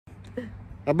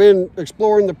I've been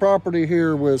exploring the property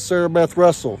here with Sarah Beth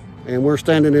Russell, and we're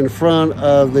standing in front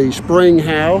of the spring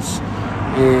house,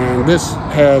 and this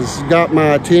has got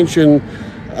my attention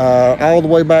all the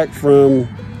way back from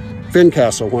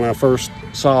Fincastle when I first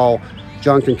saw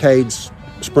John Kincaid's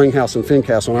spring house in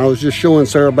Fincastle. And I was just showing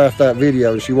Sarah Beth that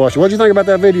video, and she watched it. What did you think about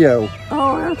that video?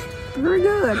 Oh, that's pretty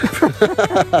good.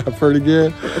 Pretty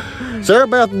good. Sarah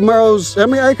Beth mows, how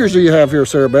many acres do you have here,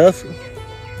 Sarah Beth?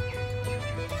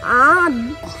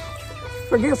 I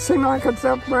forget, seemed like it's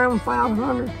up around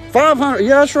 500. 500,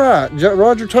 yeah, that's right.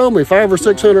 Roger told me 500 or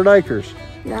 600 acres.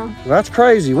 Yeah. That's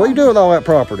crazy. What do you do with all that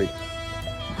property?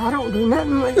 I don't do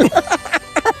nothing with it.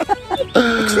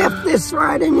 Except this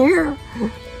right in here.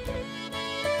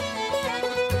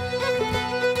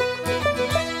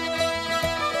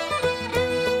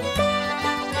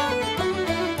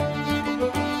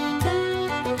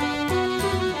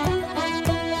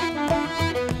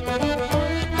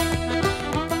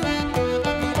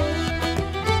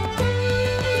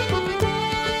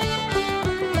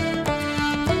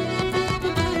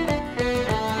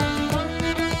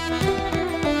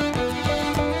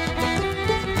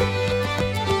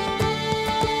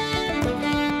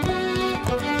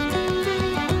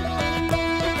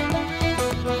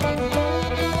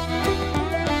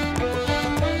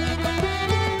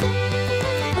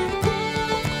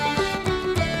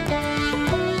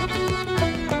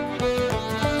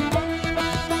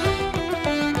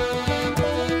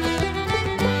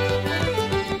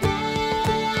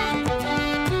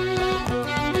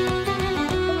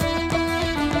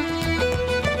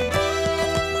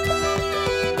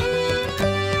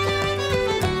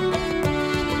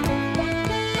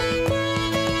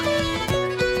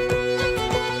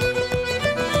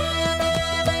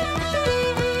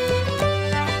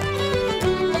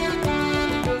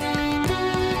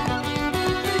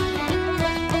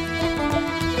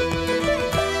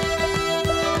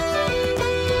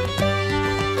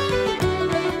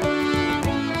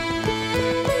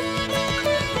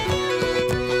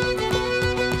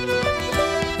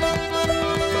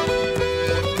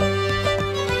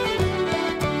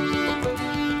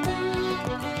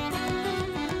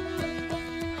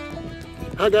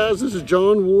 Hi guys, this is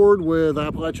John Ward with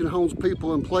Appalachian Homes,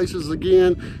 People, and Places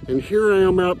again, and here I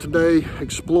am out today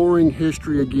exploring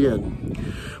history again.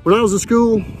 When I was in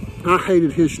school, I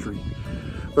hated history,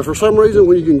 but for some reason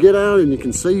when you can get out and you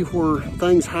can see where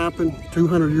things happened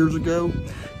 200 years ago,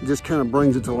 it just kind of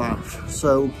brings it to life.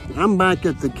 So I'm back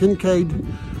at the Kincaid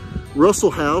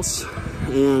Russell House,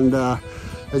 and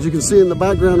as you can see in the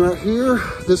background right here,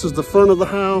 this is the front of the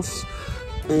house,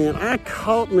 and I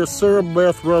caught Miss Sarah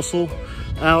Beth Russell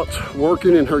out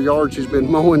working in her yard. She's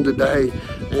been mowing today,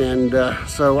 and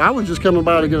so I was just coming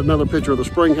by to get another picture of the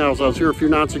spring house. I was here a few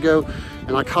nights ago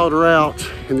and I caught her out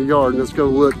in the yard, and let's go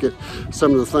look at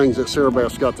some of the things that Sarah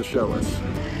Beth's got to show us.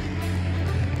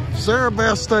 Sarah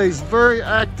Beth stays very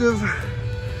active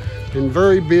and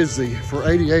very busy for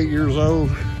 88 years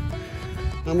old.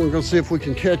 I'm gonna go see if we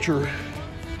can catch her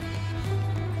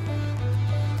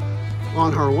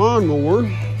on her lawnmower.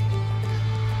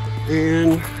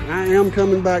 And I am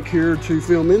coming back here to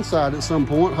film inside at some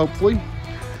point, hopefully.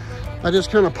 I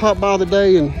just kind of popped by the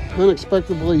day and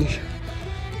unexpectedly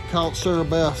caught Sarah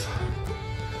Beth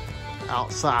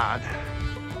outside.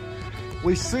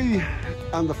 We see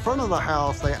on the front of the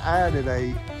house, they added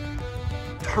a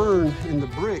turn in the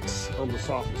bricks on the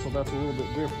soffit, so that's a little bit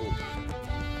different.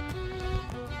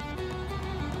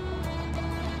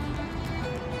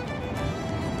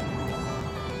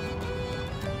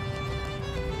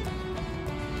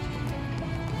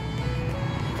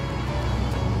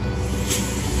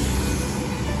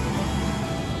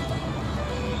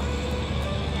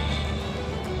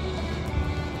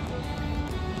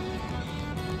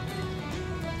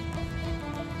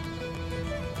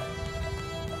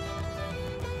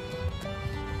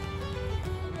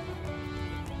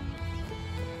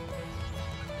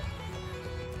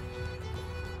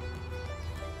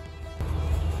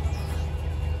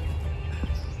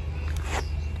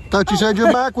 Thought you said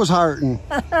your back was hurting.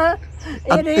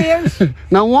 It is.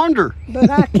 No wonder. But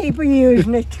I keep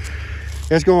using it.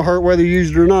 It's gonna hurt whether you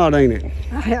use it or not, ain't it?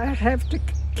 I have to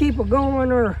keep it going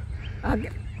or I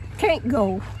can't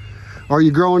go. Are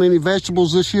you growing any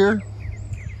vegetables this year?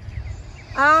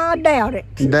 I doubt it.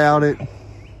 Doubt it.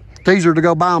 It's easier to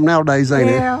go buy them nowadays,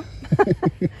 ain't it? Yeah.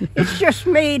 It's just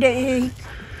me to eat.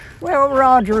 Well,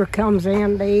 Roger comes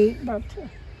in to eat, but...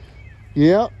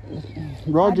 Yeah,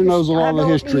 Roger knows a lot of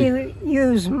history. I don't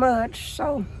use much,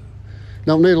 so...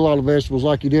 Don't need a lot of vegetables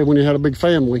like you did when you had a big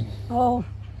family. Oh,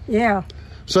 yeah.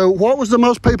 So what was the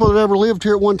most people that ever lived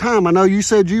here at one time? I know you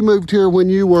said you moved here when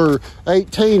you were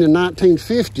 18 in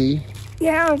 1950.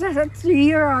 Yeah, that's the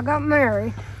year I got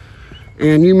married.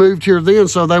 And you moved here then,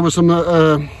 so there was some,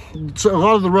 so a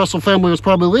lot of the Russell family was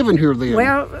probably living here then.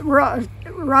 Well,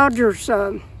 Roger's,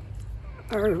 or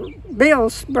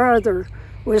Bill's brother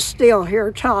was still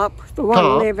here top, the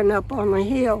one living up on the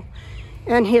hill.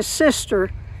 And his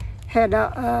sister had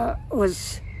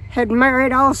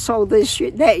married also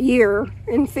that year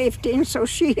in 50, and so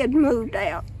she had moved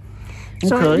out.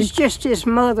 So it was just his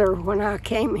mother when I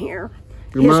came here.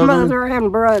 His mother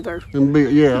and brother.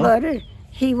 Yeah. But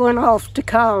he went off to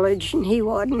college and he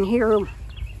wasn't here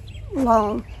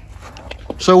long.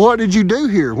 So what did you do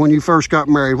here when you first got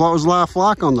married? What was life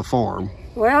like on the farm?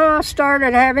 Well, I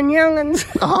started having young'uns.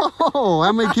 Oh,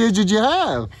 how many kids did you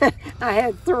have? I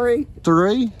had 3.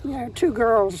 3? Yeah, 2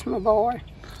 girls and a boy.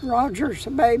 Roger's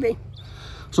a baby.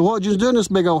 So what did you do in this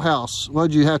big old house? What,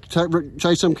 did you have to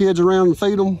chase some kids around and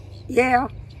feed them? Yeah.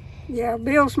 Yeah,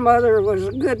 Bill's mother was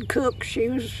a good cook. She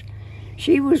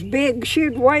was big.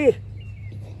 She'd weigh,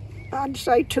 I'd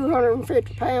say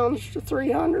 250 pounds to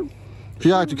 300.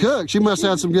 She liked to cook. She must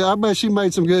have some good, I bet she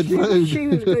made some good food. She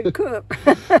was a good cook.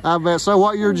 I bet. So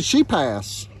what year did she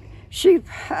pass? Gee,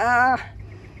 I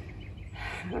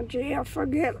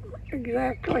forget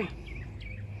exactly.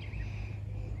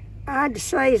 I'd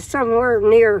say somewhere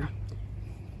near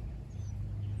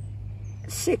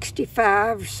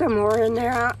 65, somewhere in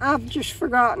there. I've just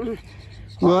forgotten.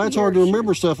 Well, it's hard to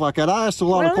remember stuff like that. I asked a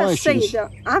lot of questions.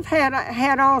 Let's see. I've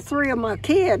had all 3 of my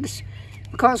kids,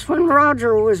 because when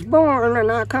Roger was born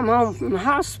and I come home from the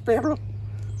hospital,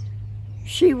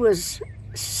 she was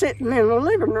sitting in the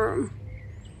living room.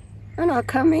 And I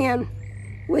come in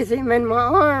with him in my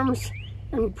arms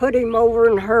and put him over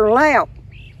in her lap.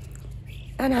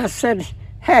 And I said,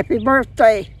 "Happy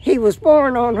birthday." He was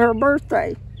born on her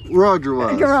birthday. Roger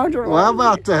was? Roger was. Well, how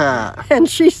about that? And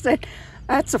she said,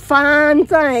 "That's a fine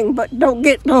thing, but don't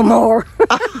get no more."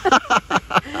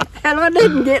 And I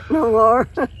didn't get no more.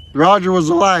 Roger was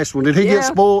the last one. Did he get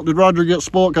spoiled? Did Roger get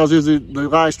spoiled because he was the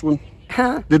last one?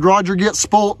 Huh? Did Roger get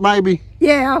spoiled maybe?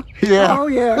 Yeah. Yeah. Oh,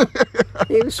 yeah.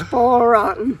 He was spoiled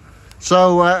rotten.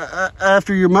 So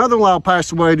after your mother-in-law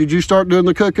passed away, did you start doing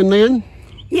the cooking then?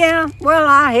 Yeah, well,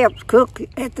 I helped cook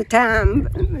at the time.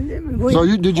 So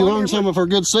did you learn some of her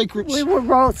good secrets? We were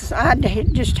both,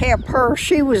 I'd just help her.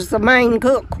 She was the main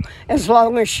cook as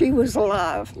long as she was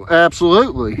alive.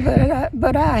 Absolutely.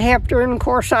 But I helped her, and of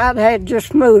course I had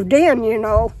just moved in, you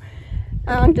know.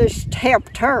 I just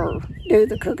helped her do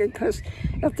the cooking, because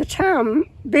at the time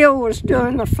Bill was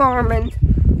doing the farming,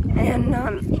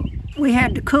 and we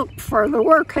had to cook for the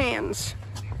work hands.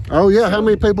 Oh yeah, how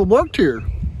many people worked here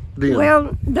then?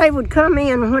 Well, they would come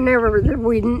in whenever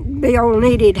Bill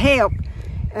needed help,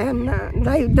 and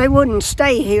they wouldn't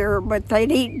stay here, but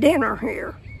they'd eat dinner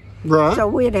here. Right. So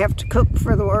we'd have to cook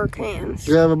for the work hands.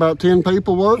 You have about 10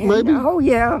 people work, maybe? Oh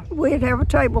yeah, we'd have a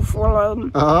table full of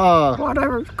them.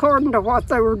 Whatever, according to what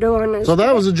they were doing. So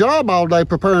that was a job all day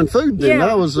preparing food then? Yeah,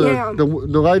 that was the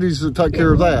ladies that took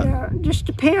care of that? Yeah, just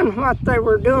depend what they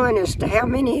were doing as to how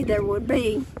many there would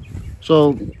be.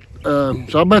 So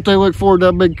I bet they look forward to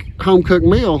that big home-cooked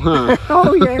meal, huh?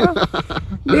 Oh yeah.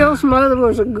 Bill's mother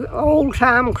was an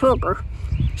old-time cooker.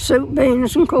 Soup,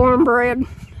 beans, and cornbread.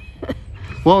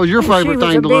 What was your favorite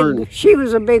thing to learn? She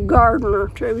was a big gardener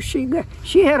too. She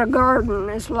had a garden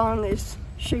as long as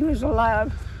she was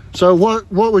alive. So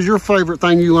what was your favorite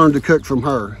thing you learned to cook from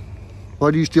her?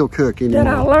 What do you still cook anymore?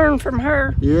 Did I learn from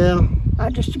her? Yeah.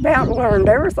 I just about learned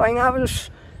everything.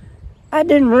 I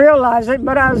didn't realize it,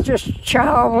 but I was just a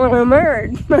child when I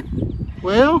married.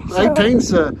 Well,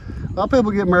 18's, a lot of people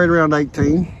get married around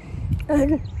 18.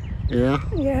 Yeah.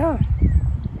 Yeah.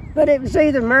 But it was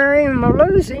either marry him or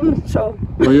lose him, so.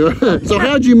 So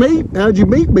how'd you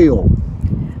meet Bill?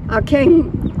 I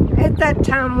came, at that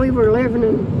time we were living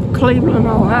in Cleveland,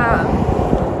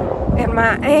 Ohio, and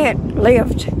my aunt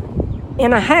lived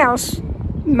in a house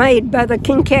made by the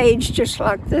Kincaids, just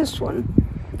like this one.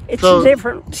 It's a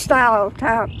different style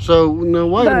type. So, no,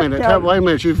 wait a minute. Wait a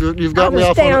minute. You've got me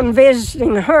off on... I was down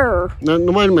visiting her. No,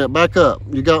 wait a minute. Back up.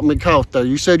 You got me caught there.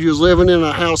 You said you was living in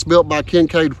a house built by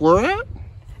Kincaid where at?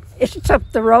 It's up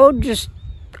the road, just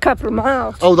a couple of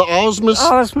miles. Oh, the Osmus?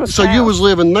 Osmus So house. you was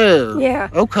living there? Yeah.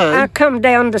 Okay. I come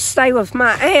down to stay with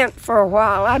my aunt for a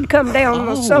while. I'd come down in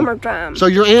the summertime. So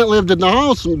your aunt lived in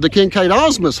the Kincaid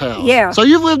Osmus house? Yeah. So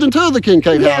you've lived in 2 of the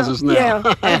Kincaid houses now? Yeah.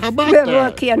 How about I've been that?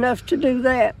 lucky enough to do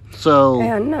that. So.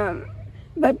 And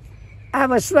but I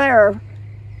was there,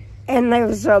 and there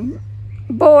was a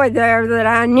boy there that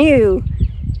I knew,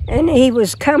 And he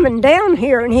was coming down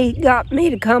here, and he got me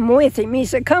to come with him. He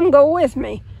said, "Come go with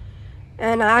me."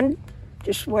 And I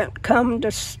just come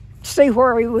to see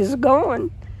where he was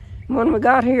going. When we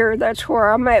got here, that's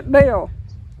where I met Bill.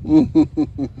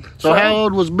 So how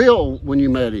old was Bill when you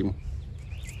met him?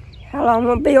 How long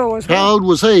when Bill was? How old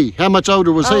was he? How much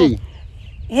older was he?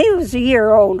 He was a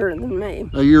year older than me.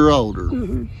 A year older.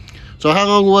 So how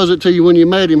long was it to you when you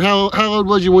met him? How old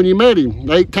was you when you met him?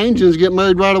 18, did you get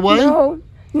married right away?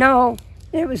 No,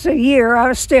 it was a year.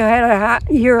 I still had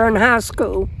a year in high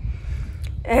school.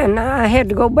 And I had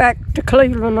to go back to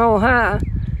Cleveland, Ohio.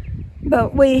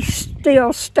 But we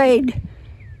still stayed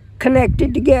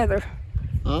connected together.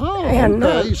 Oh, and,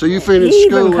 okay. So you finished he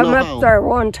school in even come Ohio. up there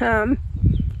one time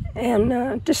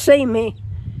and to see me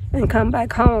and come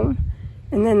back home.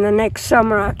 And then the next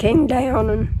summer I came down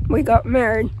and we got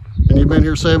married. And you've been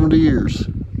here 70 years.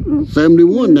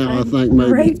 71 now, I think,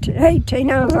 maybe.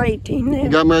 18, I was 18 then. You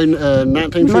got married in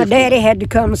 1950? My daddy had to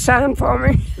come sign for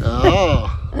me. Oh.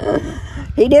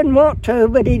 He didn't want to,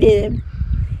 but he did.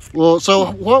 Well,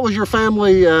 so what was your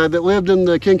family that lived in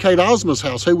the Kincaid Russell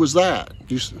house? Who was that?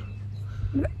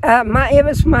 It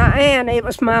was my aunt. It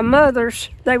was my mother's.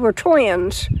 They were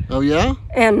twins. Oh, yeah?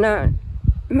 And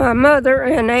my mother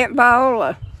and Aunt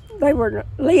Viola. They were,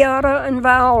 Leota and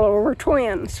Viola were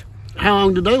twins. How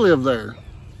long did they live there?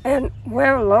 And,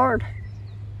 well, Lord,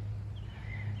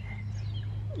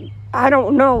 I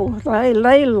don't know. They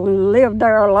lived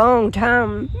there a long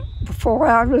time before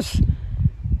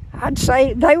I'd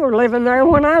say they were living there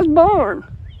when I was born.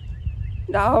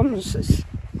 The Almses.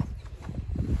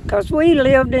 Because we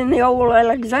lived in the old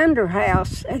Alexander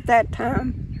house at that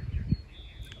time.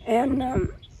 And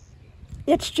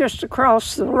it's just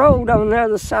across the road on the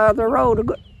other side of the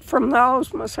road from the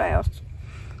Osmus house.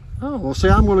 Oh, well, see,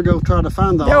 I'm going to go try to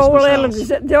find the Osmus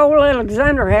house. The old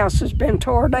Alexander house has been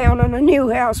tore down and a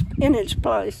new house in its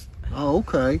place. Oh,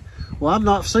 okay. Well, I've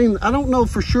not seen, I don't know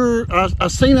for sure. I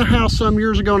seen a house some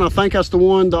years ago, and I think that's the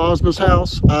one, the Osmus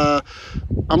house.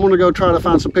 I'm going to go try to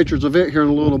find some pictures of it here in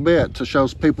a little bit to show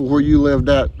people where you lived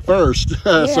at first.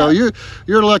 Yeah. So you're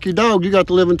a lucky dog. You got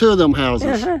to live in 2 of them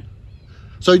houses.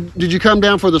 So did you come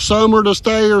down for the summer to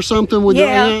stay or something with your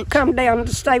aunt? Yeah, come down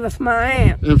to stay with my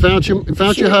aunt. And found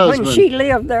your husband. When she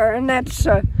lived there, and that's,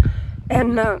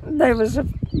 there was a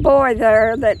boy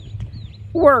there that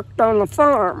worked on the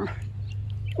farm,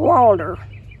 Walter.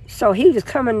 So he was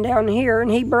coming down here, and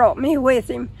he brought me with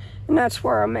him, and that's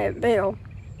where I met Bill.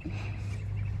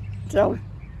 So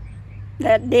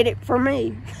that did it for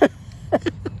me.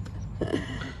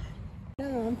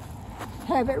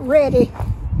 Have it ready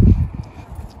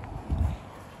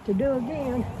to do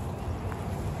again.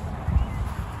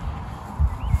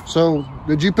 So,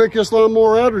 did you pick this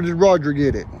lawnmower out, or did Roger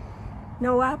get it?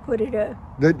 No, I put it up.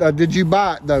 Did you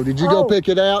buy it, though? Did you go pick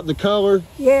it out, the color?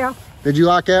 Yeah. Did you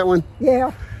like that one?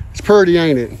 Yeah. It's pretty,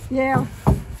 ain't it? Yeah.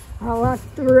 I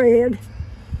like the red.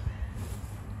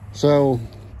 So,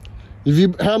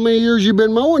 how many years you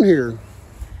been mowing here?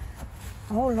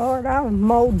 Oh, Lord, I've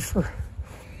mowed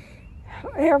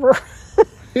forever.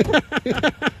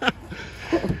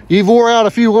 You've wore out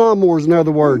a few lawnmowers, in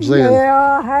other words, then.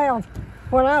 Yeah, I have.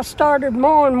 When I started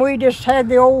mowing, we just had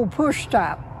the old push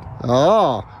stop.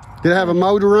 Oh, did it have a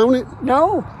motor on it?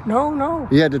 No.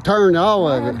 You had to turn all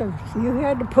of it. You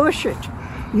had to push it.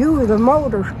 You were the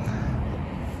motor.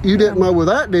 You didn't mow with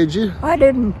that, did you? I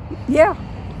didn't, yeah.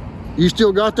 You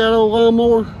still got that old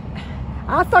lawnmower?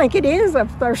 I think it is up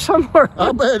there somewhere.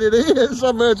 I bet it is.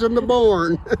 I bet it's in the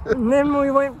barn. And then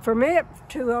we went from it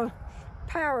to a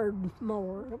powered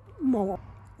mower.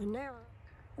 And now,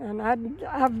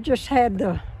 I've just had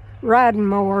the riding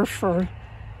mowers for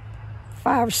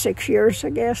 5 or 6 years, I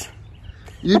guess.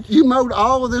 You mowed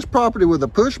all of this property with a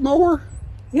push mower?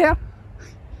 Yeah.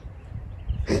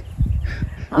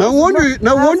 No wonder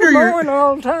you're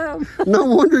all the time. No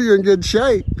wonder you're in good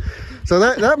shape. So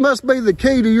that must be the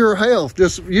key to your health,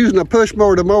 just using a push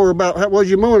mower to mow about, what was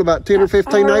you mowing, about 10 or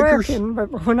 15 acres? Reckon,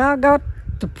 but when I got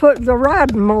to put the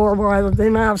riding mower with,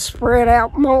 then I've spread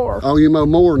out more. Oh, you mow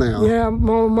more now? Yeah,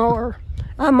 mow more.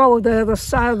 I mow the other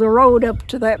side of the road up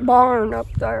to that barn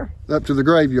up there. Up to the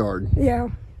graveyard? Yeah,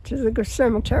 to the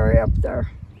cemetery up there.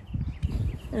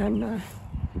 And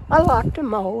I like to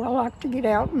mow. I like to get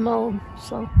out and mow.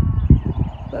 So,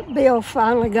 but Bill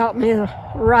finally got me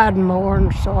a riding mower,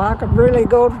 and so I could really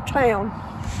go to town.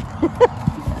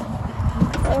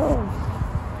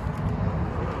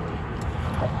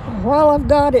 While I've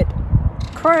got it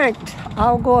cranked,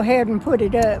 I'll go ahead and put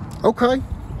it up. Okay,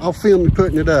 I'll film you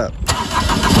putting it up.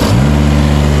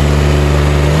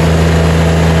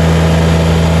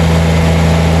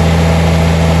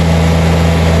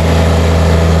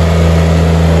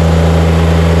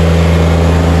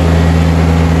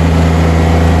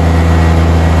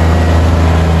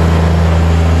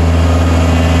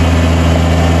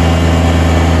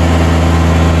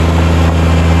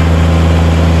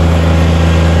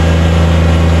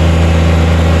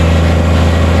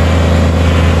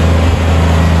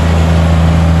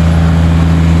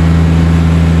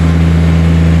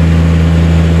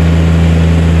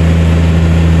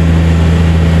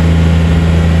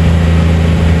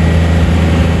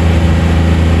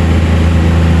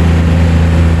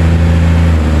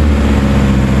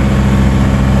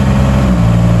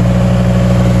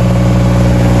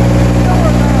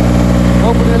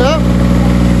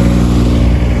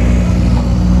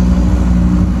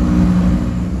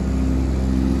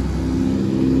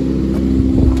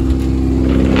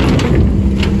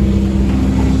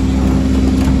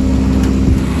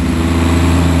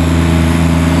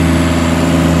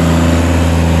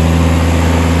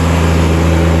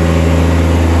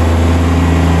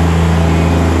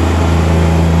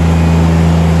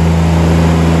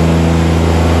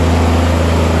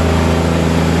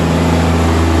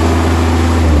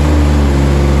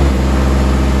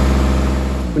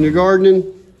 in your gardening?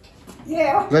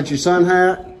 Yeah. Is that your sun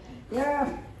hat?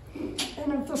 Yeah.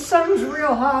 And if the sun's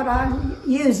real hot, I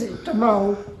use it to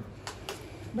mow.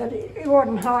 But it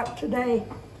wasn't hot today.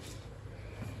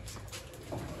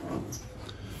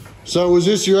 So was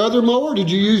this your other mower? Did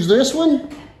you use this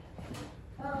one?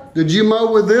 Did you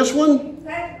mow with this one?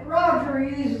 That Roger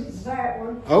uses that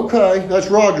one. Okay, that's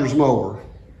Roger's mower.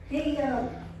 He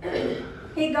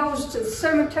goes to the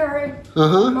cemetery,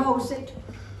 mows it,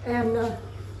 and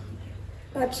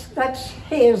that's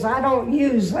his. I don't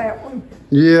use that one.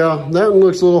 Yeah, that one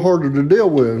looks a little harder to deal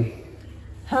with.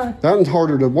 Huh? That one's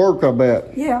harder to work, I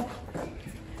bet. Yeah.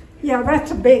 Yeah,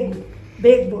 that's a big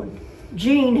one.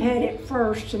 Gene had it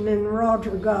first, and then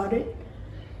Roger got it,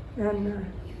 and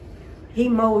he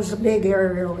mows a big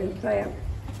area with that.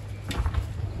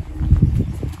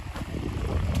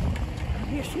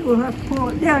 I guess you will have to pull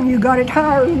it down. You got it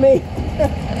higher than me.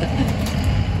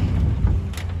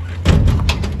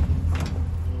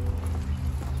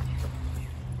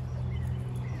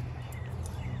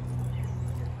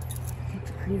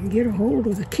 I can get a hold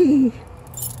of the key.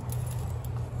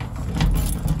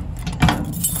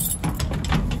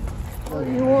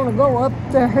 You want to go up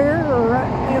the here or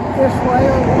up this way?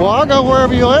 Or Well, I'll go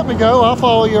wherever you let me go. I'll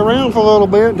follow you around for a little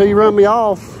bit until you run me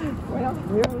off. well,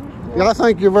 Yeah, I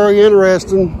think you're very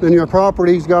interesting, and your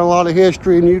property's got a lot of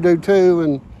history, and you do too.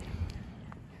 And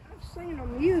I've seen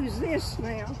them use this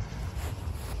now.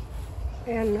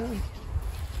 And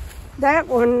that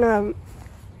one,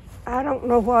 I don't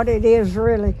know what it is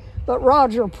really, but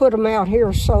Roger put them out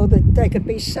here so that they could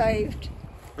be saved.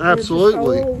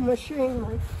 absolutely. This old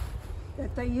machinery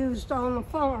that they used on the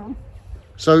farm.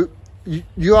 So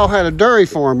you all had a dairy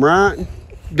farm, right?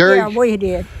 Dairy. Yeah, we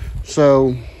did.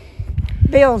 So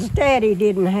Bill's daddy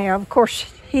didn't have. Of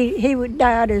course, he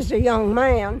died as a young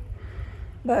man,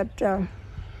 but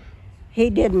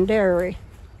he didn't dairy.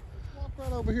 walk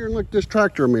right over here and look at this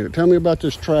tractor a minute. Tell me about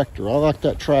this tractor. I like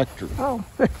that tractor. Oh,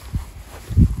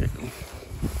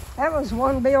 that was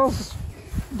one Bill's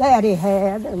daddy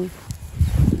had, and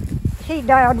he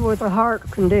died with a heart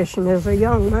condition as a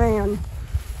young man.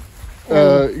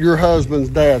 Your husband's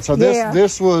dad. So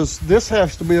this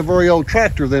has to be a very old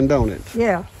tractor then, don't it?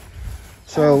 Yeah.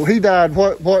 So he died.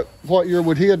 What year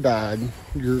would he have died?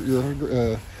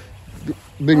 Your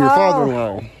being your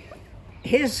father-in-law.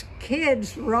 His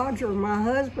kids, Roger, my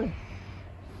husband,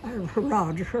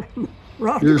 Roger,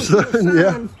 Your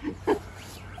son,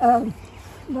 yeah.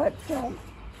 But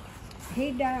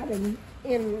he died in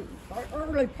the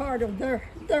early part of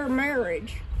their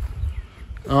marriage.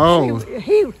 Oh.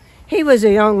 He was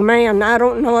a young man. I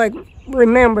don't know. I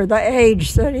remember the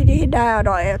age that he died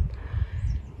at,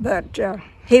 but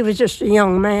he was just a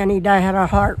young man. He died of a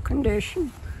heart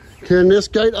condition. Can this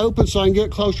gate open so I can get a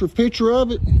closer picture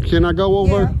of it? Can I go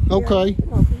over? Yeah, Okay.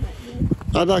 Yeah.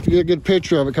 I'd like to get a good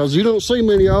picture of it because you don't see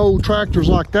many old tractors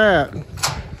like that.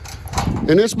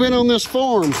 And it's been on this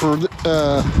farm for,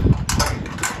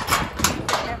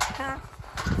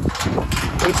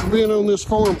 it's been on this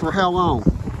farm for how long?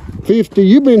 50,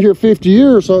 you've been here 50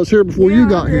 years, so it's here before you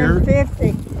got here. 50.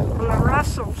 And the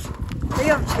Russells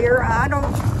lived here. I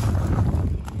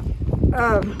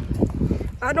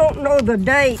don't know the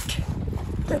date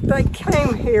that they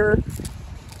came here,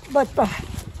 but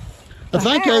I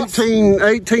think house,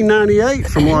 1898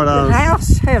 from what I... The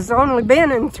house has only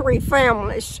been in 3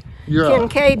 families. Yeah.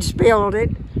 Kincaid's built it,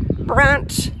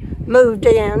 Brant's moved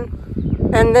in,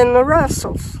 and then the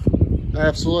Russells.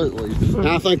 Absolutely. And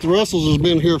I think the Russells has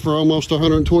been here for almost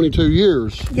 122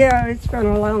 years. Yeah, it's been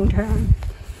a long time.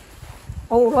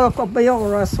 Old Uncle Bill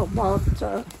Russell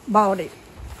bought it.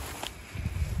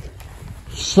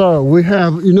 So we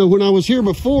have, you know, when I was here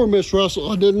before, Miss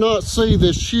Russell, I did not see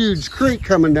this huge creek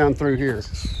coming down through here.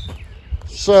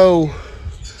 So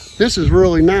this is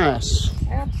really nice.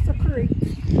 That's the creek.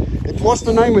 What's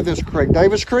the name of this creek?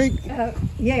 Davis Creek?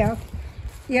 Yeah.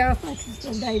 Yeah, I think it's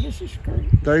the Davis's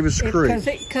Creek. Davis Creek. Because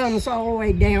it comes all the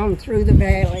way down through the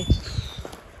valley.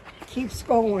 Keeps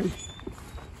going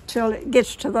till it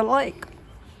gets to the lake.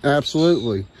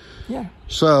 Absolutely. Yeah.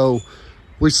 So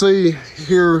we see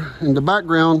here in the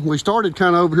background, we started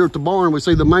kind of over here at the barn. We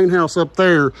see the main house up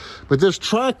there. But this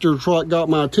tractor is what got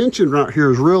my attention right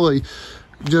here is really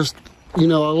just, you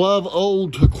know, I love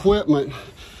old equipment.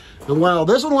 And wow,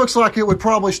 this one looks like it would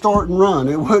probably start and run.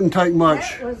 It wouldn't take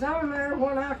much. That was on there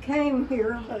when I came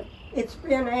here, but it's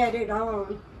been added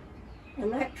on.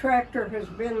 And that tractor has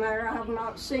been there. I've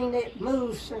not seen it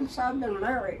move since I've been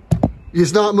married.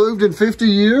 It's not moved in 50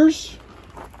 years?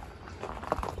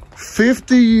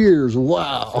 50 years,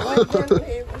 wow. Well,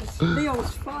 it was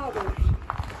Bill's father's.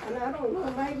 And I don't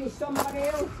know, maybe somebody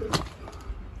else's.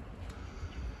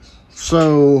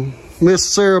 So Miss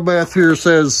Sarah Beth here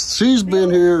says she's been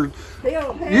here.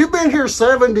 You've been here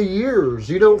 70 years.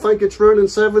 You don't think it's running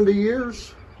 70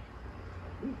 years?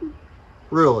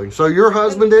 Really? So your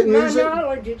husband didn't use it? To my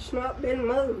knowledge, it's not been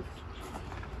moved.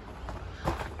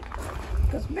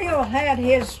 Because Bill had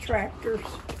his tractors.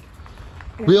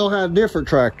 Bill had different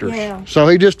tractors. Yeah. So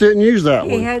he just didn't use that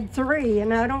one. He had 3,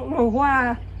 and I don't know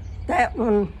why that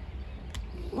one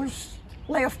was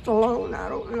left alone. I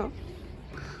don't know.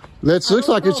 That looks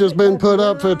like it's just been put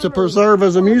up to preserve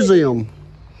as a museum.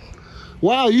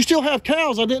 Wow, you still have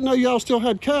cows. I didn't know y'all still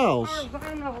had cows. As far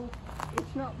as I know,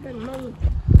 it's not been moved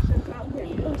since I've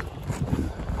been here.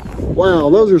 Wow,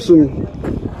 those are some,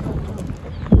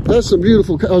 that's some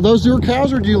beautiful, are those your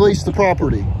cows or do you lease the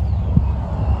property?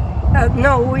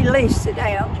 No, we leased it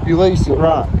out. You leased it,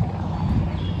 right.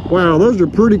 Wow, those are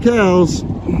pretty cows.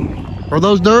 Are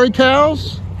those dairy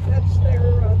cows? That's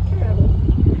their cattle.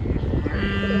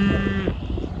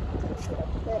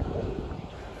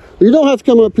 You don't have to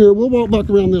come up here. We'll walk back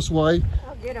around this way.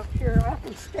 I'll get up here. I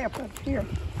can step up here.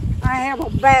 I have a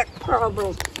back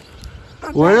problem.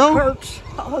 My back hurts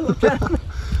all the time.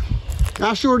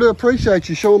 I sure do appreciate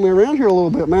you showing me around here a little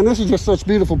bit, man. This is just such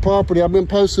beautiful property. I've been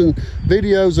posting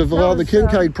videos of a lot of the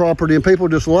Kincaid property, and people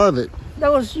just love it.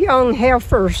 Those young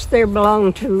heifers, they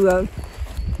belong to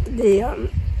Anne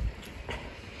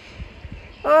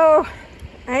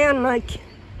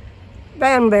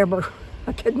Van Beber.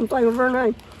 I couldn't think of her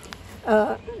name.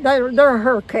 They're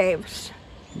her calves.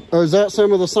 Oh, is that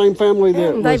some of the same family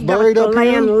that was buried up here?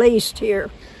 They've got the land leased here.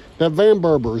 That Van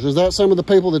Berbers, is that some of the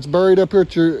people that's buried up here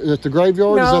at the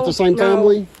graveyard? No, is that the same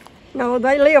family? No,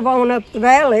 they live on up the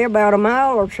valley about a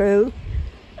mile or two.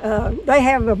 They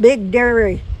have a big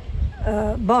dairy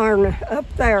barn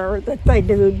up there that they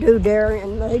do dairy,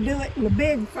 and they do it in a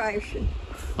big fashion.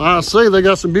 I see, they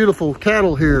got some beautiful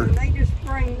cattle here. And they just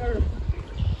bring their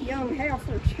young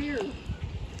heifers here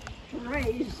to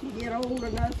raise and get old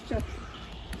enough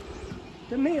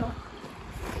to mill.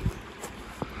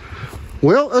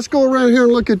 Well, let's go around here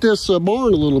and look at this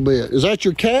barn a little bit. Is that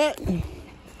your cat?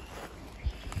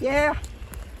 Yeah,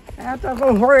 I don't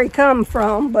know where he come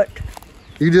from, but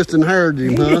you just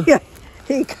inherited him, huh? Yeah,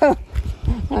 he come.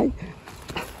 My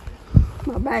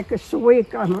back is so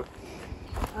weak. I'm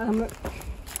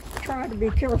trying to be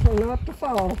careful not to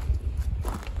fall.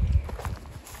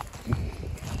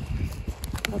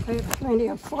 I've had plenty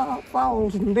of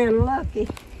falls and been lucky.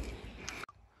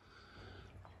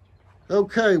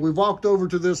 Okay, we've walked over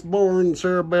to this barn.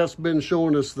 Sarah Beth's been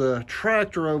showing us the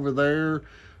tractor over there.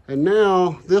 And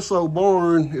now this old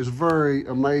barn is very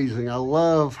amazing. I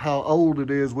love how old it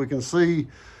is. We can see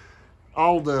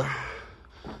all the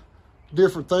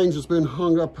different things that's been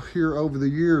hung up here over the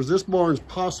years. This barn's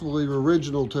possibly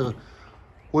original to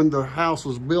when the house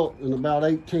was built in about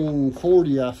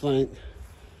 1840, I think.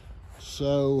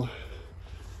 So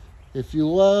if you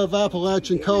love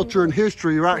Appalachian culture and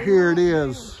history, right here it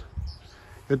is.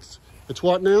 It's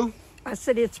what now? I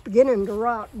said it's beginning to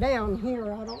rot down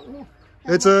here. I don't know.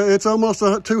 It's almost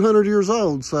 200 years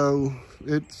old, so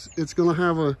it's going to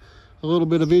have a little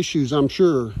bit of issues, I'm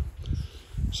sure.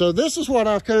 So this is what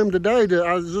I've come today to.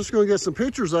 I was just going to get some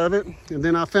pictures of it, and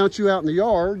then I found you out in the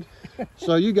yard,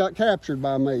 so you got captured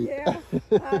by me. Yeah,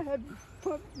 I had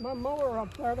put my mower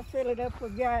up there to fill it up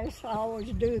with gas. I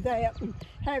always do that and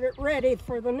have it ready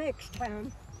for the next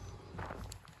time.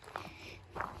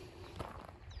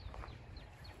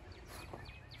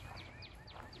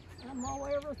 I mow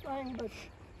everything but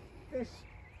this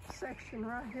section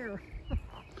right here.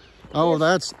 Oh,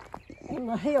 that's on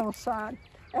the hillside.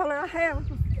 And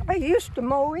I used to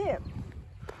mow it.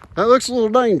 That looks a little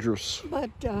dangerous.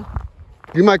 But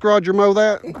you make Roger mow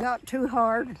that? it got too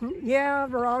hard. Yeah,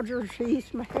 Roger, he's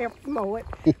helped mow it.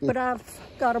 But I've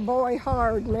got a boy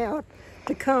hired now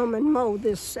to come and mow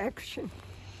this section.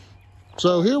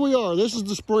 So here we are. This is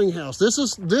the spring house. This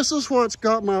is what's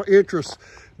got my interest.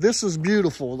 This is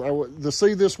beautiful. To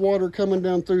see this water coming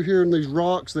down through here and these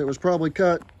rocks that was probably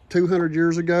cut 200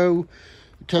 years ago,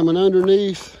 coming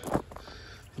underneath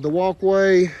the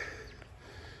walkway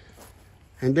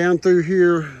and down through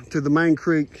here to the main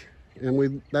creek.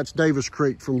 And that's Davis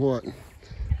Creek from what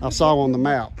I saw on the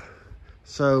map.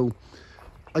 So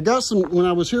I got some, when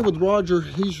I was here with Roger,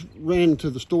 he's ran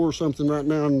to the store or something right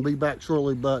now and be back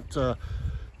shortly, but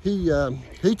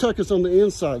he took us on the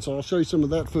inside, so I'll show you some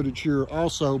of that footage here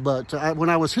also. But when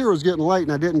I was here, it was getting late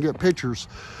and I didn't get pictures.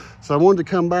 So I wanted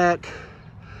to come back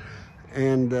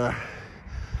and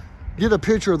get a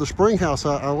picture of the spring house.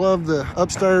 I love the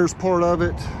upstairs part of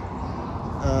it.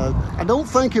 I don't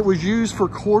think it was used for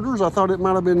quarters. I thought it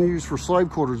might have been used for slave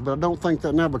quarters, but I don't think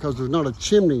that now because there's not a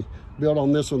chimney built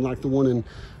on this one like the one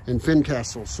in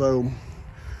Fincastle. So,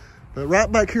 but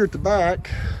right back here at the back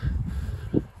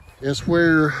is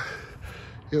where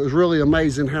it was really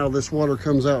amazing how this water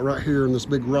comes out right here in this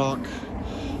big rock.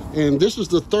 And this is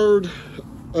the third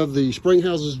of the spring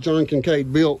houses John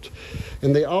Kincaid built.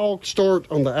 And they all start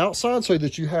on the outside so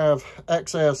that you have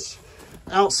access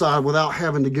outside without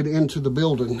having to get into the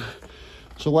building.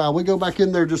 So wow, we go back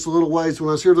in there just a little ways. When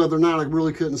I was here the other night, I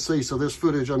really couldn't see. So this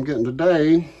footage I'm getting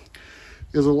today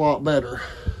is a lot better.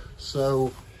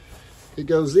 So it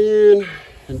goes in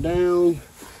and down,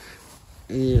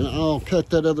 and I'll cut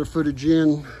that other footage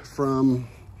in from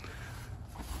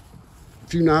a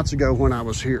few nights ago when I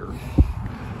was here.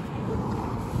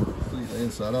 See the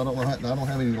inside. I don't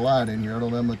have any light in here. I don't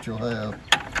know how much you'll have.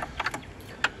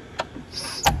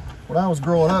 When I was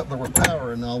growing up, there was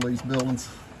power in all these buildings,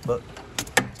 but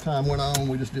as time went on,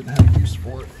 we just didn't have use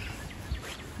for it.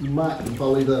 You might, if I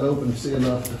leave that open, see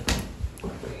enough to.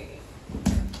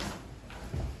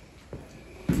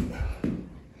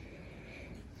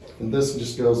 And this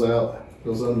just goes out,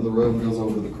 goes under the road, goes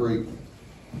over to the creek.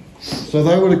 So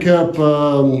they would have kept,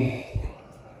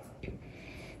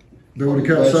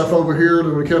 stuff over here. They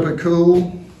would have kept it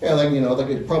cool. Yeah, they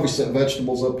could probably set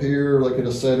vegetables up here. They could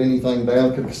have set anything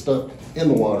down. Could have stuck in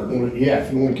the water. Yeah,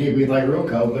 if you want to keep anything real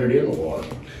cold, put it in the water.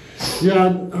 Yeah,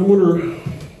 I wonder.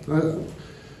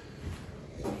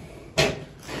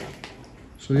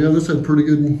 So yeah, this had pretty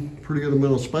good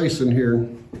amount of space in here.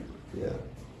 Yeah.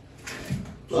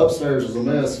 Upstairs is a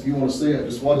mess. If you want to see it,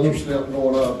 just watch your step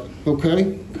going up.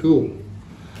 Okay, cool.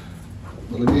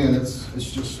 But again, it's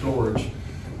just storage.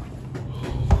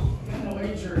 No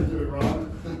easier to do it, Robert.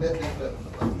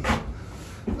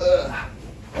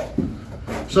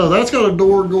 So that's got a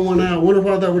door going out. I wonder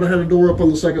why that would have had a door up on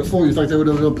the second floor. You think they would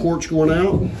have had a porch going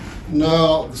out?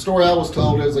 No, the story I was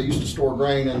told is they used to store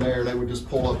grain in there and they would just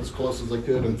pull up as close as they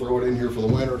could and throw it in here for the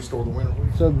winter to store the winter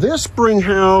wheat. So this spring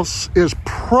house is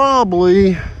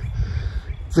probably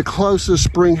the closest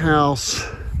spring house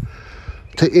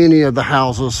to any of the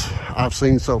houses I've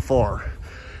seen so far.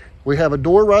 We have a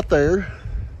door right there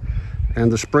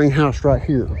and the spring house right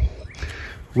here.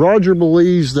 Roger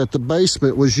believes that the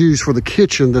basement was used for the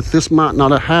kitchen, that this might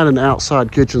not have had an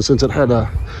outside kitchen since it had a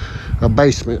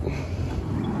basement.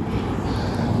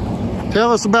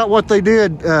 Tell us about what they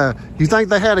did. You think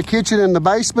they had a kitchen in the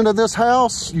basement of this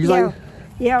house?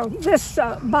 Yeah, this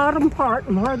bottom part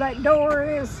and where that door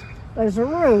is, there's a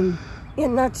room,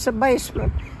 and that's the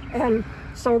basement. And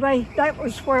so that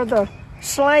was where the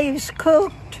slaves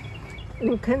cooked,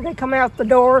 and they come out the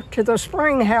door to the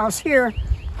spring house here,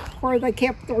 where they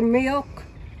kept their milk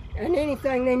and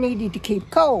anything they needed to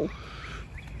keep cold.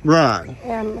 Right.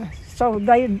 And so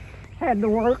they had to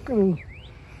work and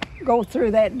go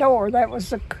through that door. That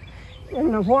was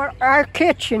what our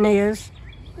kitchen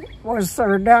was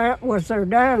their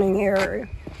dining area.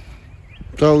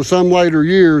 So some later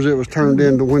years it was turned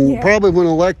into probably when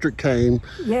electric came,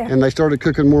 and they started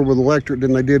cooking more with electric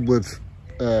than they did with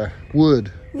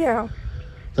wood. Yeah.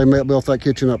 They built that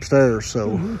kitchen upstairs,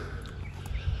 so.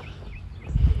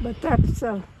 But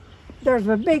there's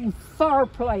a big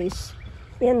fireplace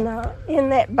in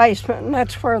that basement, and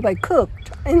that's where they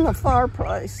cooked, in the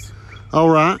fireplace.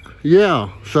 All right, yeah.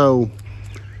 So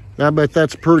I bet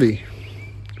that's pretty.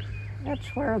 That's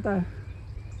where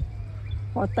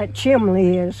what that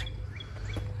chimney is.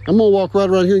 I'm gonna walk right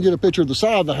around here and get a picture of the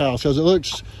side of the house because it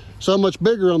looks so much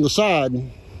bigger on the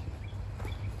side.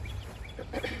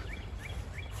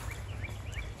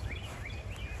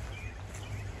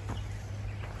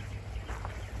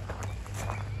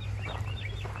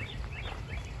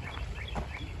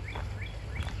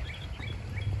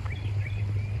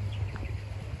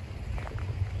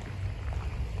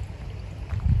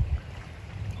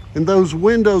 And those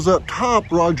windows up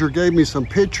top, Roger gave me some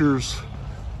pictures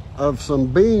of some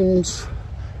beams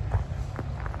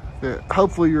that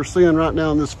hopefully you're seeing right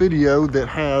now in this video that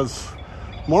has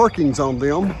markings on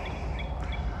them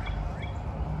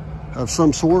of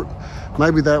some sort.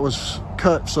 Maybe that was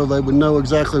cut so they would know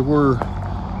exactly where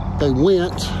they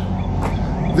went.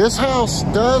 This house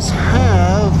does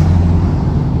have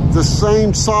the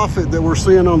same soffit that we're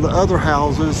seeing on the other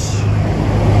houses.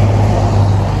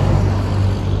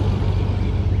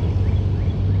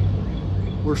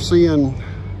 We're seeing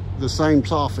the same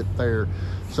soffit there.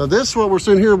 So this, what we're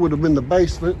seeing here, would have been the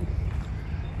basement.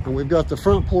 And we've got the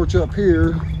front porch up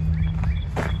here.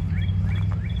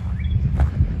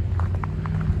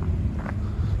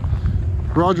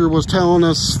 Roger was telling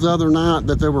us the other night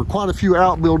that there were quite a few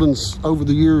outbuildings over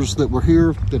the years that were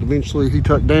here that eventually he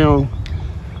took down.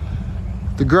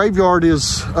 The graveyard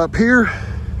is up here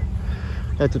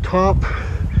at the top.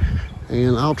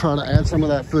 And I'll try to add some of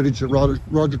that footage that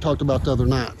Roger talked about the other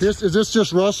night. Is this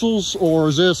just Russell's, or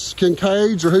is this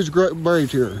Kincaid's, or who's buried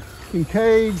here?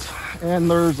 Kincaid's,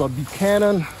 and there's a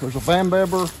Buchanan, there's a Van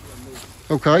Beber.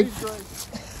 Okay.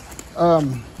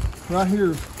 Right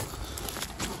here,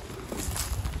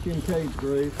 Kincaid's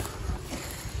grave.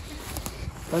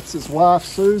 That's his wife,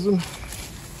 Susan.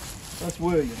 That's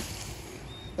William.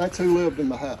 That's who lived in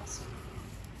the house.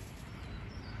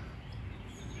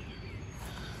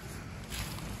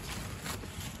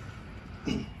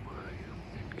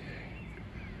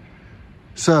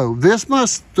 So this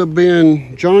must have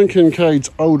been John Kincaid's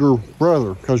older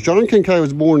brother, because John Kincaid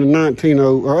was born in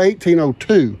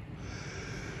 1802.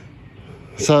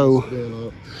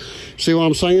 So, see what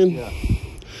I'm saying? Yeah.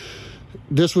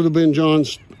 This would have been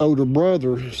John's older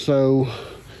brother. So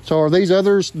are these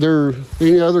others? There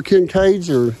any other Kincaids,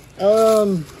 or?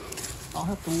 I'll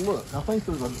have to look. I think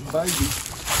there's a baby.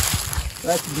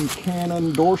 That's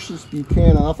Buchanan, Dorcas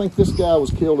Buchanan. I think this guy was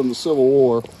killed in the Civil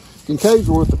War. Kincaids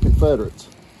were with the Confederates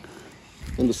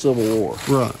in the Civil War.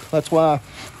 Right. That's why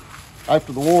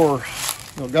after the war,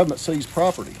 the government seized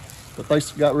property, but they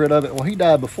got rid of it. Well, he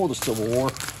died before the Civil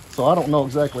War, so I don't know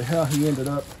exactly how he ended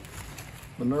up.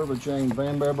 Minerva Jane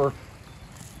Van Beber.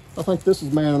 I think this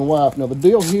is man and wife. Now the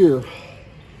deal here,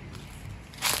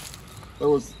 there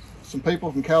was some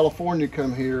people from California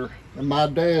come here, and my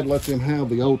dad let them have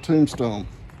the old tombstone.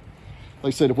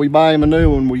 They said, if we buy him a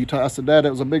new one, will you I said, Dad,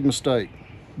 that was a big mistake.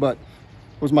 But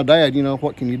it was my dad, you know,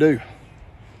 what can you do?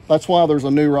 That's why there's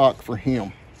a new rock for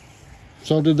him.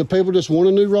 So did the people just want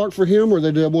a new rock for him, or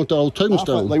they did want the old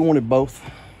tombstone? I think they wanted both.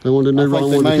 They wanted a new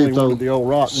rock. They mainly wanted the old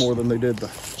rock more than they did the...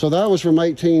 So that was from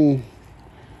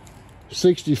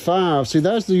 1865. See,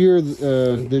 that's the year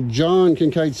that John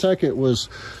Kincaid II was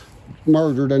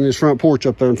murdered in his front porch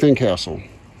up there in Fincastle.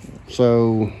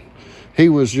 So he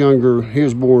was younger. He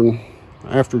was born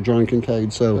after John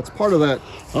Kincaid. So that's part of that.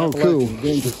 Oh, cool.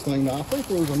 Thing. Now, I think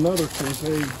there was another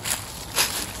Kincaid.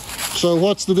 So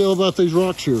what's the deal about these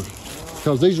rocks here?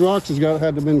 Because these rocks had to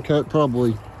have been cut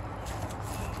probably.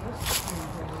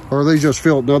 Or are they just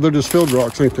filled? No, they're just filled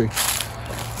rocks, ain't they? 2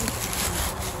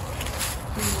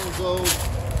 years old.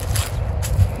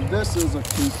 This is a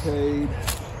Kincaid.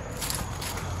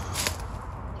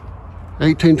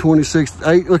 1826.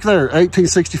 Look there,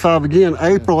 1865 again.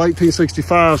 April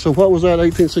 1865. So what was that?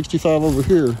 1865 over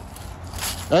here.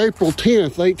 April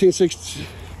 10th, 1860.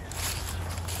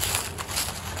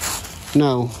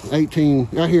 No, 18.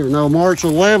 Right here. No, March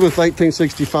 11th,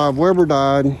 1865. Weber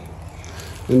died.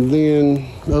 And then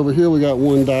over here we got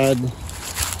one died.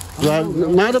 Right,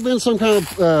 it might have been some kind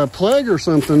of plague or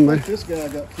something. This guy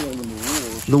got killed in the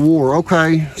war. The war,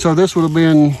 okay. So this would have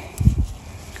been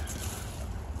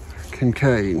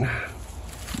Kincaid.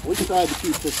 We tried to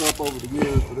keep this up over the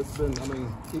years, but it's been, I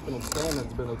mean, keeping them standing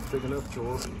has been a big enough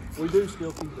chore. We do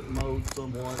still keep it mowed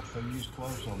somewhat. They use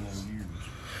close on them years.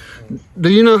 Do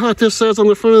you know what this says on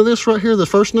the front of this right here, the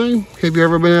first name? Have you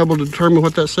ever been able to determine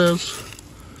what that says?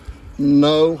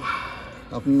 No,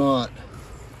 I've not.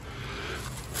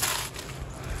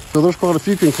 So there's quite a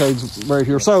few Kincaids right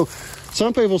here. So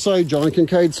some people say John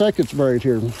Kincaid II's buried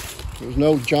here. There's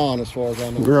no John as far as I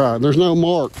know. Right, there's no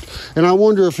mark. And I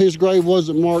wonder if his grave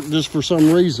wasn't marked just for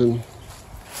some reason.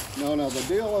 No, the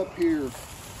deal up here,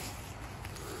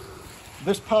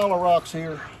 this pile of rocks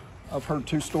here, I've heard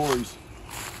 2 stories.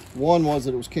 One was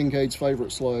that it was Kincaid's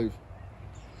favorite slave.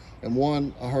 And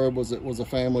one I heard was it was a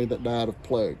family that died of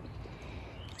plague,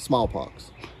 smallpox.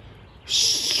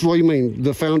 So what do you mean?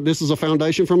 This is a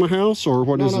foundation from a house, or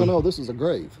what is it? No, this is a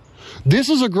grave. This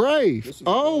is a grave.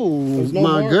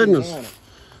 My goodness.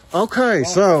 Okay,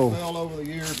 so fell over the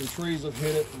years and trees have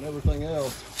hit it and everything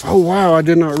else. Oh wow, I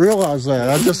did not realize that.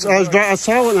 I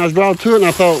saw it and I was drawn to it and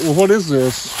I thought, well, what is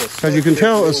this? Because you can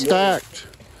tell it's stacked.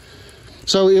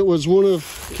 So it was one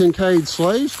of Kincaid's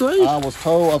slaves' graves? I was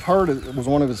told, I've heard it was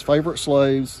one of his favorite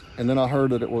slaves, and then I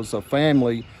heard that it was a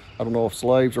family, I don't know if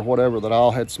slaves or whatever, that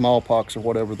all had smallpox or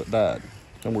whatever that died,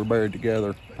 and were buried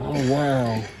together. Oh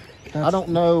wow. I don't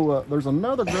know, there's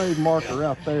another grave marker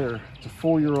out there. It's a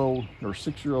 4-year-old or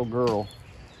 6-year-old girl.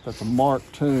 That's a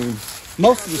marked tomb.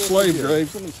 Most of the slave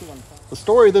graves. The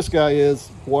story of this guy is,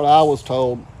 what I was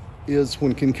told, is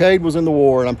when Kincaid was in the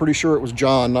war, and I'm pretty sure it was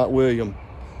John, not William,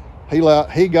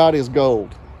 he got his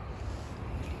gold.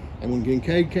 And when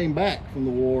Kincaid came back from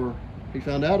the war, he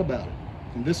found out about it.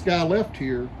 And this guy left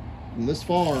here from this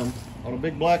farm on a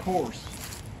big black horse,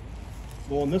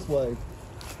 going this way.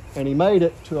 And he made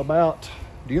it to about,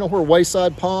 do you know where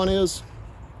Wayside Pond is?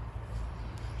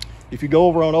 If you go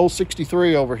over on old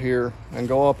 63 over here and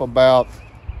go up about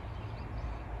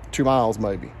 2 miles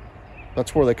maybe,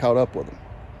 that's where they caught up with him.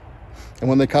 And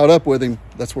when they caught up with him,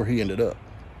 that's where he ended up.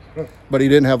 But he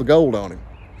didn't have the gold on him.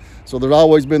 So there's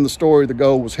always been the story the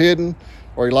gold was hidden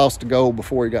or he lost the gold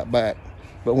before he got back.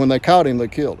 But when they caught him, they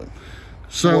killed him.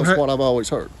 So that's what I've always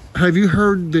heard. Have you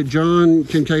heard that John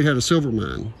Kincaid had a silver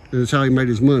mine? That's how he made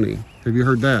his money. Have you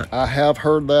heard that? I have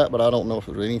heard that, but I don't know if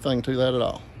there's anything to that at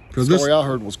all. The story I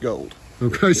heard was gold.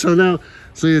 Okay, so now,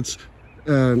 see, it's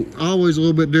always a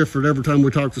little bit different every time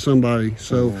we talk to somebody.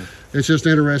 So it's just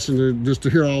interesting to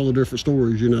hear all the different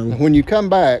stories, you know. When you come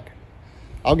back,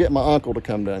 I'll get my uncle to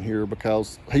come down here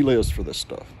because he lives for this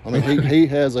stuff. I mean, he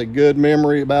has a good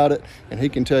memory about it, and he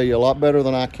can tell you a lot better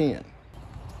than I can.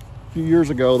 A few years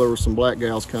ago, there were some black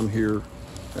gals come here,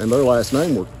 and their last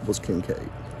name was Kincaid.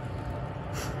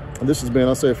 And this has been,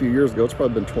 I say a few years ago, it's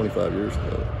probably been 25 years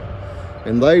ago.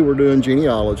 And they were doing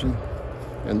genealogy,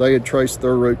 and they had traced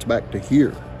their roots back to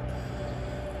here.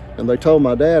 And they told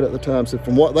my dad at the time, said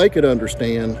from what they could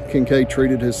understand, Kincaid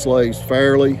treated his slaves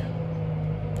fairly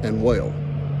and well.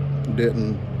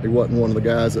 He wasn't one of the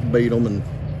guys that beat them and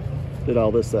did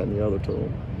all this, that, and the other to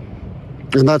them.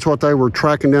 And that's what they were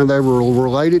tracking down. They were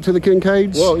related to the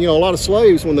Kincaids? Well, you know, a lot of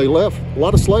slaves, when they left, a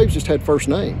lot of slaves just had first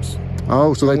names.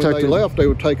 Oh, so when they left, they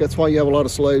would take, that's why you have a lot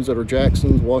of slaves that are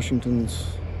Jacksons, Washingtons,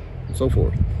 and so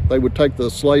forth. They would take the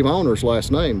slave owner's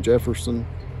last name, Jefferson.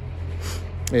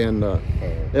 And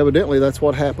evidently that's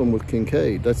what happened with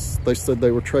Kincaid. They said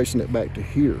they were tracing it back to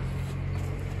here.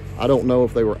 I don't know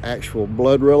if they were actual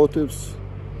blood relatives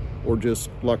or just,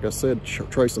 like I said,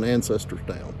 tracing ancestors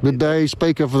down. Did they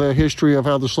speak of the history of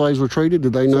how the slaves were treated?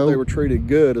 Did they know? They were treated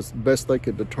good as best they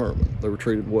could determine. They were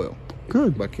treated well.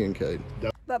 Good. By Kincaid.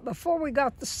 But before we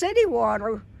got the city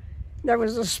water, there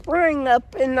was a spring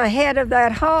up in the head of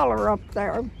that holler up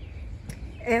there.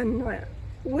 And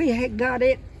we had got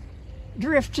it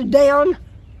drifted down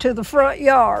to the front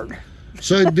yard.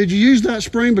 So did you use that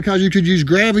spring because you could use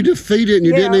gravity to feed it and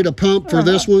you didn't need a pump for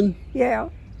this one? Yeah.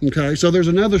 Okay, so there's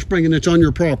another spring and it's on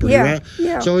your property, right?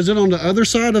 Yeah. So is it on the other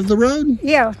side of the road?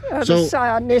 Yeah, other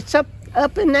side. And it's up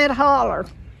in that holler.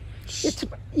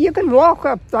 You can walk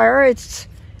up there. It's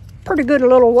pretty good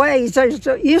little ways. There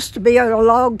used to be a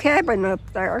log cabin up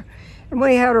there. And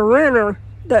we had a renter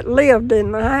that lived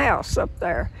in the house up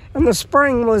there. And the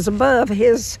spring was above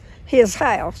his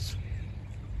house.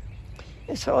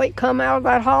 And so it come out of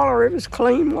that holler. It was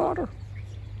clean water.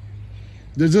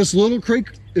 Does this little creek,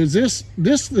 this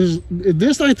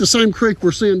ain't the same creek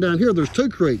we're seeing down here. There's two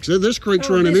creeks. This creek's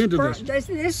running into this.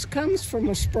 This comes from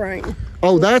a spring.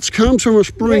 Oh, that comes from a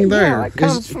spring there. Yeah, it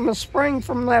comes from a spring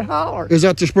from that holler. Is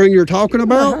that the spring you're talking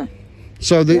about?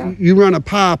 So you run a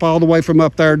pipe all the way from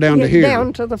up there down to here?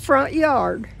 Down to the front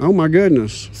yard. Oh my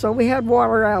goodness. So we had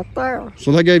water out there.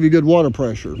 So they gave you good water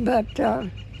pressure. But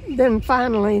then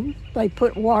finally they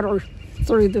put water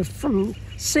through from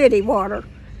city water,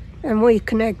 and we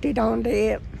connected onto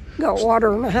it. Got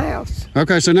water in the house.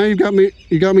 Okay, so now you got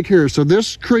me curious. So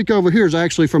this creek over here is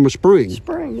actually from a spring.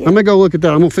 Spring, yeah. Let me go look at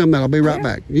that. I'm gonna film that. I'll be right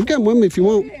back. You can come with me if you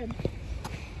want.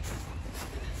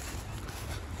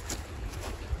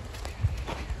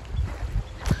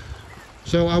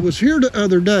 So I was here the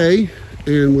other day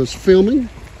and was filming,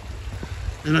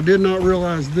 and I did not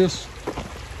realize this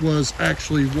was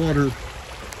actually water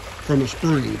from a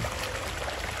spring.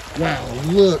 Wow,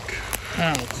 look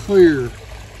how clear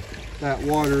that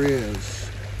water is.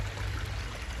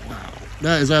 Wow,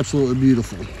 that is absolutely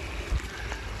beautiful.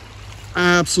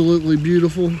 Absolutely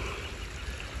beautiful.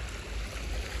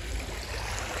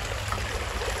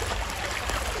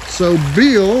 So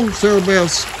Bill, Sarah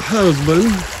Beth's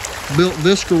husband, built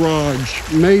this garage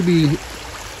maybe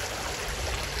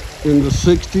in the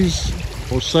 60s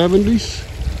or 70s.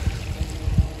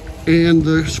 And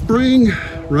the spring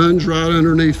runs right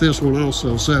underneath this one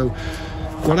also. So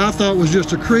what I thought was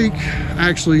just a creek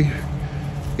actually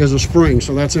is a spring.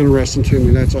 So that's interesting to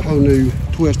me. That's a whole new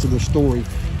twist of the story.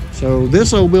 So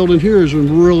this old building here is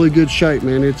in really good shape,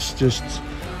 man. It's just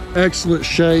excellent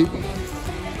shape.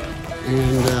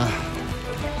 And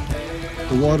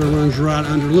the water runs right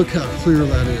under. Look how clear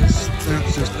that is.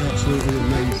 That's just absolutely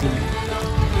amazing.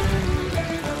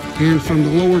 And from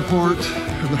the lower part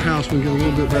of the house, we get a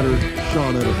little bit better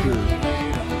shot at it here.